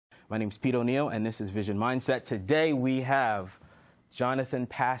My name's Pete O'Neill, and this is Vision Mindset. Today we have Jonathan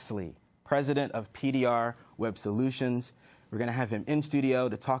Passley, president of PDR Web Solutions. We're going to have him in studio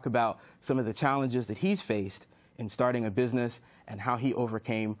to talk about some of the challenges that he's faced in starting a business and how he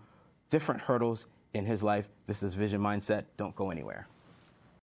overcame different hurdles in his life. This is Vision Mindset. Don't go anywhere.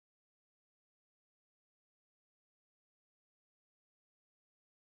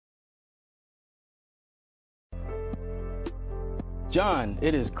 John,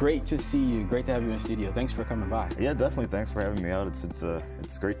 it is great to see you. Great to have you in studio. Thanks for coming by. Yeah, definitely. Thanks for having me out.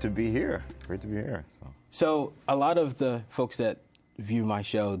 It's great to be here. Great to be here. So a lot of the folks that view my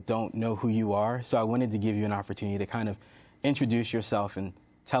show don't know who you are, so I wanted to give you an opportunity to kind of introduce yourself and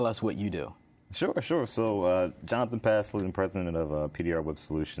tell us what you do. Sure. So Jonathan Passley, I'm president of PDR Web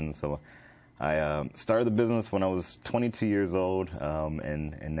Solutions. So I started the business when I was 22 years old,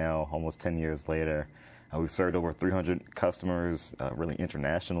 and now almost 10 years later, we've served over 300 customers, really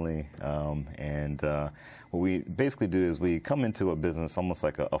internationally. What we basically do is we come into a business almost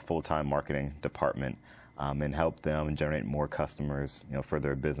like a full-time marketing department and help them generate more customers, for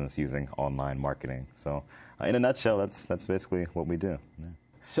their business using online marketing. So, in a nutshell, that's basically what we do. Yeah.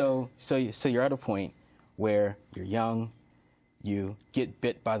 So you're at a point where you're young, you get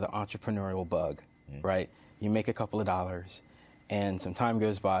bit by the entrepreneurial bug, right? You make a couple of dollars, and some time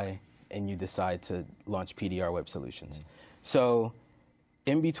goes by, and you decide to launch PDR Web Solutions. So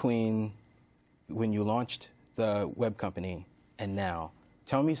in between when you launched the web company and now,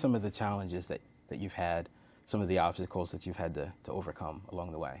 tell me some of the challenges that you've had, some of the obstacles that you've had to overcome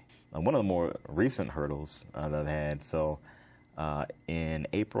along the way. One of the more recent hurdles that I've had, so in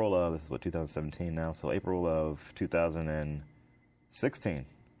April of, this is what, 2017 now, so April of 2016,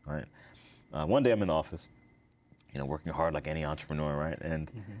 right? One day I'm in the office, working hard like any entrepreneur, right?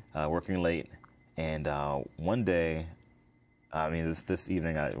 And working late. And one day, this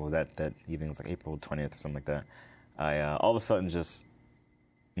evening, that evening was like April 20th or something like that. I all of a sudden just,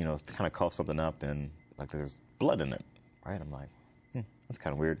 kind of cough something up and like there's blood in it, right? I'm like, that's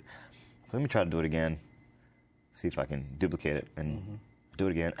kind of weird. So let me try to do it again, see if I can duplicate it, and do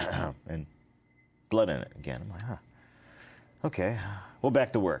it again, and blood in it again. I'm like, okay, well,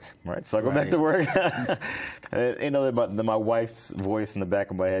 back to work, right? So I go back to work. But my wife's voice in the back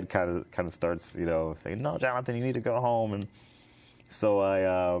of my head kind of starts, saying, "No, Jonathan, you need to go home." And so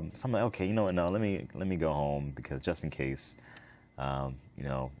I'm like, okay, you know what? No, let me go home because just in case,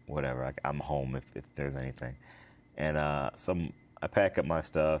 whatever, I'm home if there's anything. And so I pack up my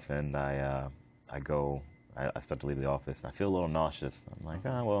stuff and I start to leave the office. And I feel a little nauseous. I'm like,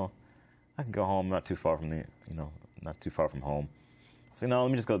 well, I can go home. Not too far from not too far from home. So,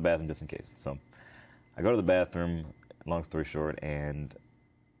 let me just go to the bathroom just in case. So I go to the bathroom, long story short, and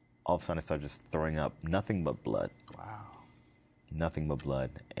all of a sudden I start just throwing up nothing but blood. Wow. Nothing but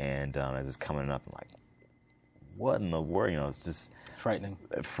blood. And as it's coming up, I'm like, what in the world? It's just... Frightening.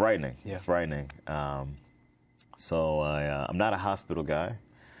 Yeah. Frightening. So I'm not a hospital guy,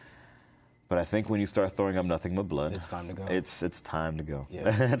 but I think when you start throwing up nothing but blood... It's time to go. It's time to go.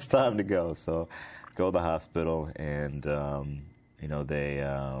 Yeah. It's time to go. So go to the hospital and...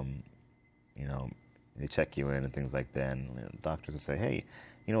 they check you in and things like that. And doctors will say, hey,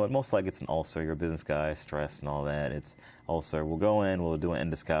 you know what, most likely it's an ulcer. You're a business guy, stress and all that. It's ulcer. We'll go in, we'll do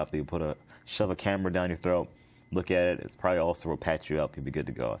an endoscopy, shove a camera down your throat, look at it. It's probably ulcer. We'll patch you up. You'll be good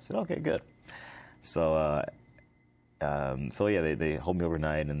to go. I said, okay, good. So, they hold me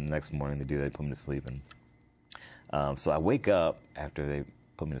overnight, and the next morning they put me to sleep. And so I wake up after they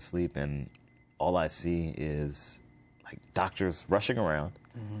put me to sleep, and all I see is like doctors rushing around.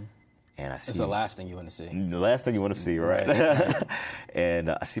 And I see... It's the last thing you want to see. The last thing you want to see, right? And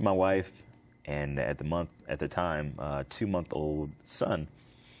I see my wife, and at the time, 2-month-old son.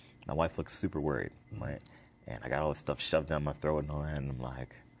 My wife looks super worried, right? And I got all this stuff shoved down my throat and all that, and I'm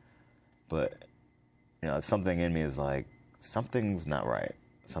like, but, something in me is like, something's not right.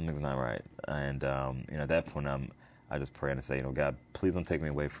 Something's not right. And, at that point, I just pray and say, God, please don't take me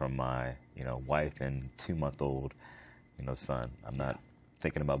away from my, wife and 2-month-old, son. I'm not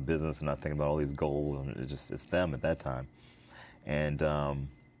thinking about business. I'm not thinking about all these goals. And it's them at that time. And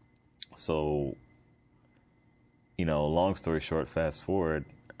so, long story short, fast forward,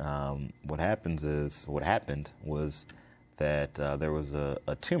 what happened was that there was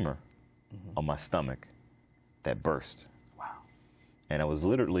a tumor on my stomach that burst. Wow. And I was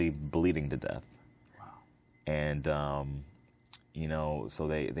literally bleeding to death. Wow. And, so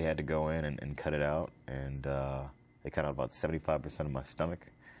they had to go in and cut it out. And they cut out about 75% of my stomach,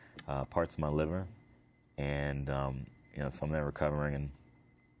 parts of my liver. And, some of them recovering.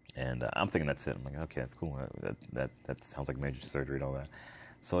 And I'm thinking that's it. I'm like, okay, that's cool. That sounds like major surgery and all that.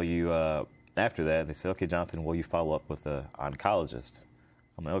 So you, after that, they say, okay, Jonathan, will you follow up with an oncologist?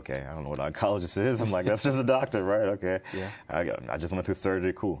 I'm like, okay, I don't know what an oncologist is. I'm like, that's just a doctor, right? Okay. Yeah. I just went through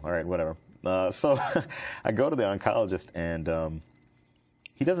surgery. Cool. All right, whatever. So I go to the oncologist, and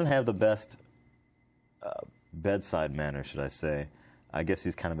he doesn't have the best bedside manner, should I say. I guess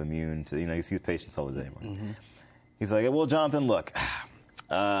he's kind of immune to, he sees patients all the day. Right? Mm-hmm. He's like, well, Jonathan, look,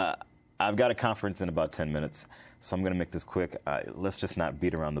 I've got a conference in about 10 minutes, so I'm going to make this quick. Let's just not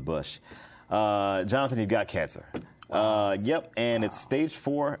beat around the bush. Jonathan, you've got cancer. Yep, and it's stage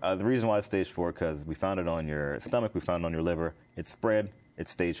 4. The reason why it's stage 4, because we found it on your stomach, we found it on your liver. It's spread. It's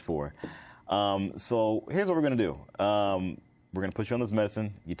stage 4. So here's what we're going to do. We're going to put you on this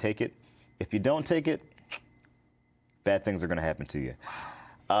medicine. You take it. If you don't take it, bad things are going to happen to you.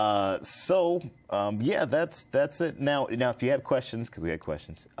 Yeah, that's it. Now, if you have questions, because we had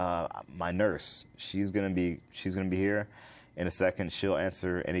questions, my nurse, she's gonna be here in a second. She'll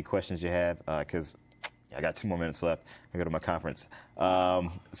answer any questions you have, because I got 2 more minutes left. I go to my conference.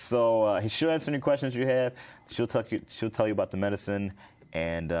 She'll answer any questions you have. She'll tell you about the medicine,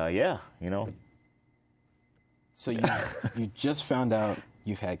 and yeah, So you just found out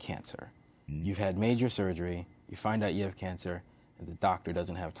you've had cancer. Mm-hmm. You've had major surgery. You find out you have cancer. The doctor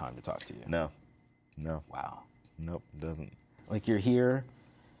doesn't have time to talk to you. No. Wow. Nope, doesn't. Like, you're here,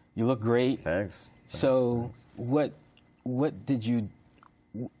 you look great. Thanks. Thanks. What did you,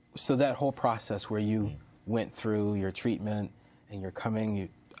 so that whole process where you went through your treatment and you're coming,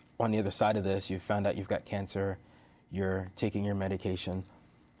 on the other side of this, you found out you've got cancer, you're taking your medication.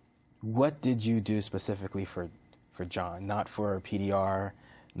 What did you do specifically for John? Not for PDR,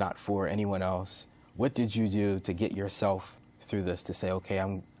 not for anyone else. What did you do to get yourself through this, to say, okay,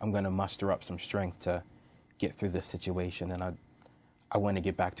 I'm going to muster up some strength to get through this situation, and I want to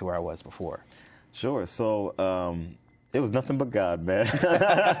get back to where I was before? Sure. So it was nothing but God, man.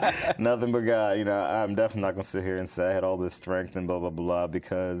 Nothing but God. I'm definitely not going to sit here and say I had all this strength and blah, blah, blah,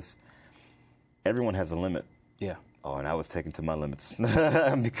 because everyone has a limit. Yeah. Oh, and I was taken to my limits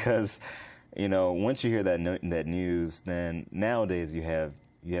because, once you hear that news, then nowadays you have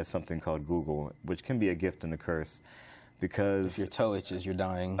something called Google, which can be a gift and a curse. Because if your toe itches, you're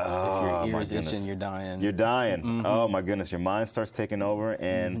dying. If your ear is itching, you're dying. You're dying. Mm-hmm. Oh, my goodness. Your mind starts taking over,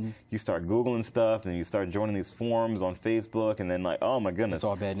 and you start Googling stuff, and you start joining these forums on Facebook, and then, like, oh, my goodness. It's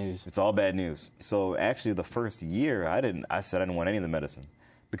all bad news. It's all bad news. So, actually, the first year, I said I didn't want any of the medicine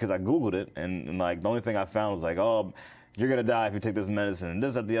because I Googled it, and like, the only thing I found was, like, oh, you're going to die if you take this medicine, and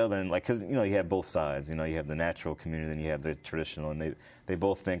this, that, the other. And, like, because, you have both sides. You have the natural community, and you have the traditional, and they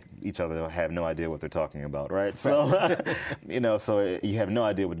both think each other have no idea what they're talking about, right? So, so you have no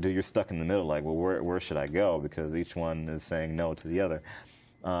idea what to do. You're stuck in the middle, like, well, where should I go? Because each one is saying no to the other.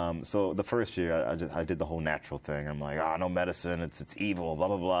 So the first year, I did the whole natural thing. I'm like, no medicine, it's evil, blah,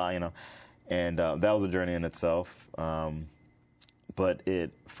 blah, blah, And that was a journey in itself. But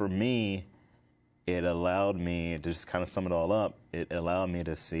for me, it allowed me to just kind of sum it all up. It allowed me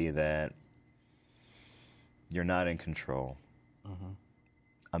to see that you're not in control. Mm-hmm.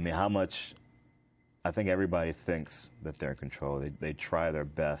 I mean, I think everybody thinks that they're in control. They try their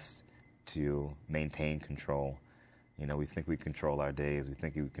best to maintain control. We think we control our days. We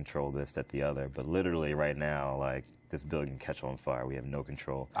think we control this, that, the other. But literally right now, like, this building can catch on fire. We have no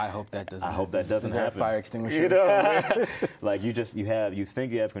control. I hope that doesn't happen. I hope that doesn't happen. Fire extinguisher. Like, you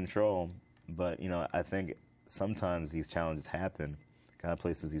think you have control. But, I think sometimes these challenges happen. God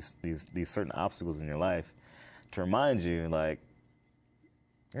places these certain obstacles in your life to remind you, like,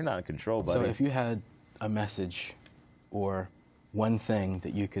 you're not in control, buddy. So if you had a message or one thing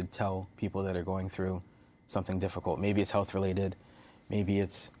that you could tell people that are going through something difficult, maybe it's health-related, maybe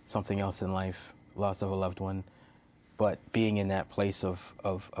it's something else in life, loss of a loved one, but being in that place of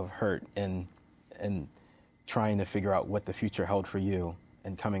hurt and trying to figure out what the future held for you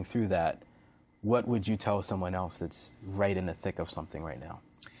and coming through that, what would you tell someone else that's right in the thick of something right now?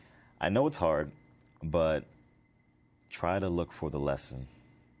 I know it's hard, but try to look for the lesson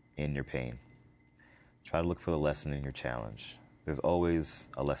in your pain. Try to look for the lesson in your challenge. There's always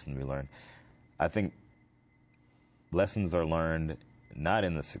a lesson to be learned. I think lessons are learned not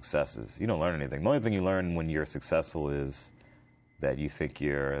in the successes. You don't learn anything. The only thing you learn when you're successful is that you think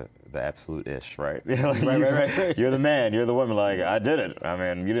you're the absolute ish, right? Right. You're the man, you're the woman, like, I did it. I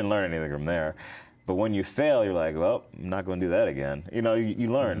mean, you didn't learn anything from there. But when you fail, you're like, well, I'm not going to do that again.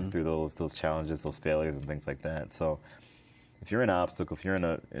 You learn through those challenges, those failures and things like that. So if you're in an obstacle, if you're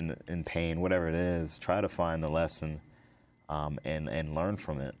in pain, whatever it is, try to find the lesson and learn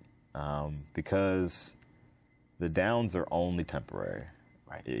from it. Because the downs are only temporary.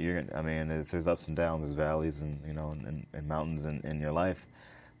 Right. There's ups and downs, there's valleys and and mountains in your life,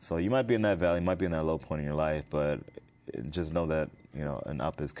 So you might be in that valley, you might be in that low point in your life, but just know that, you know, an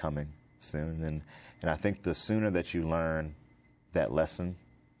up is coming soon. And I think the sooner that you learn that lesson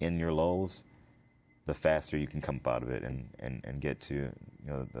in your lows, the faster you can come up out of it and get to, you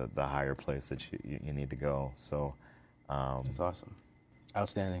know, the higher place that you need to go. So that's awesome.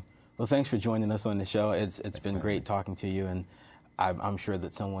 Outstanding. Well, thanks for joining us on the show. It's been great talking to you, and I'm sure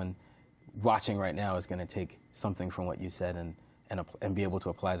that someone watching right now is going to take something from what you said and be able to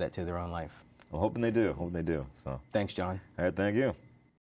apply that to their own life. Well, hoping they do. So thanks, John. All right, thank you.